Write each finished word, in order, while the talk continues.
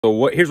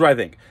So here's what I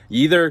think.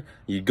 Either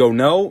you go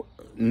no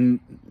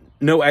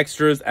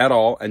extras at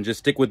all and just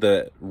stick with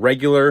the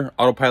regular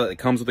autopilot that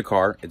comes with the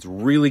car. It's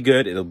really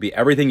good. It'll be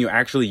everything you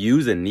actually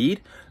use and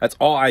need. That's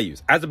all I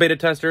use. As a beta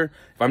tester,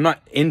 if I'm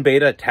not in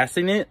beta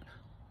testing it,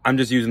 I'm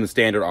just using the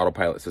standard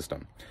autopilot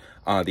system.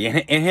 The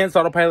enhanced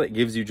autopilot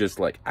gives you just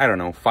like, I don't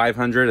know, $500,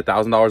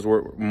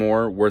 $1,000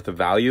 more worth of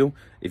value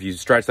if you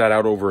stretch that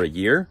out over a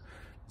year.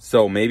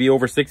 So maybe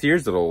over 6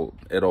 years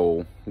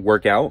it'll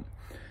work out.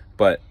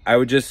 But I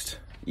would just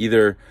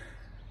either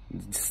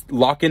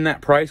lock in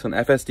that price on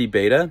FSD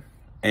beta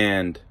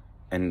and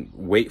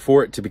wait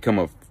for it to become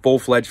a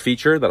full-fledged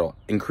feature that'll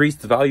increase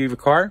the value of your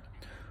car,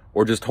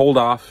 or just hold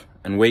off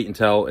and wait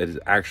until it is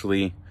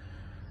actually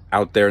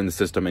out there in the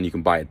system and you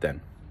can buy it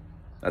then.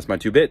 That's my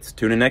 2 bits.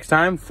 Tune in next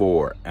time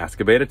for Ask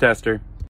a Beta Tester.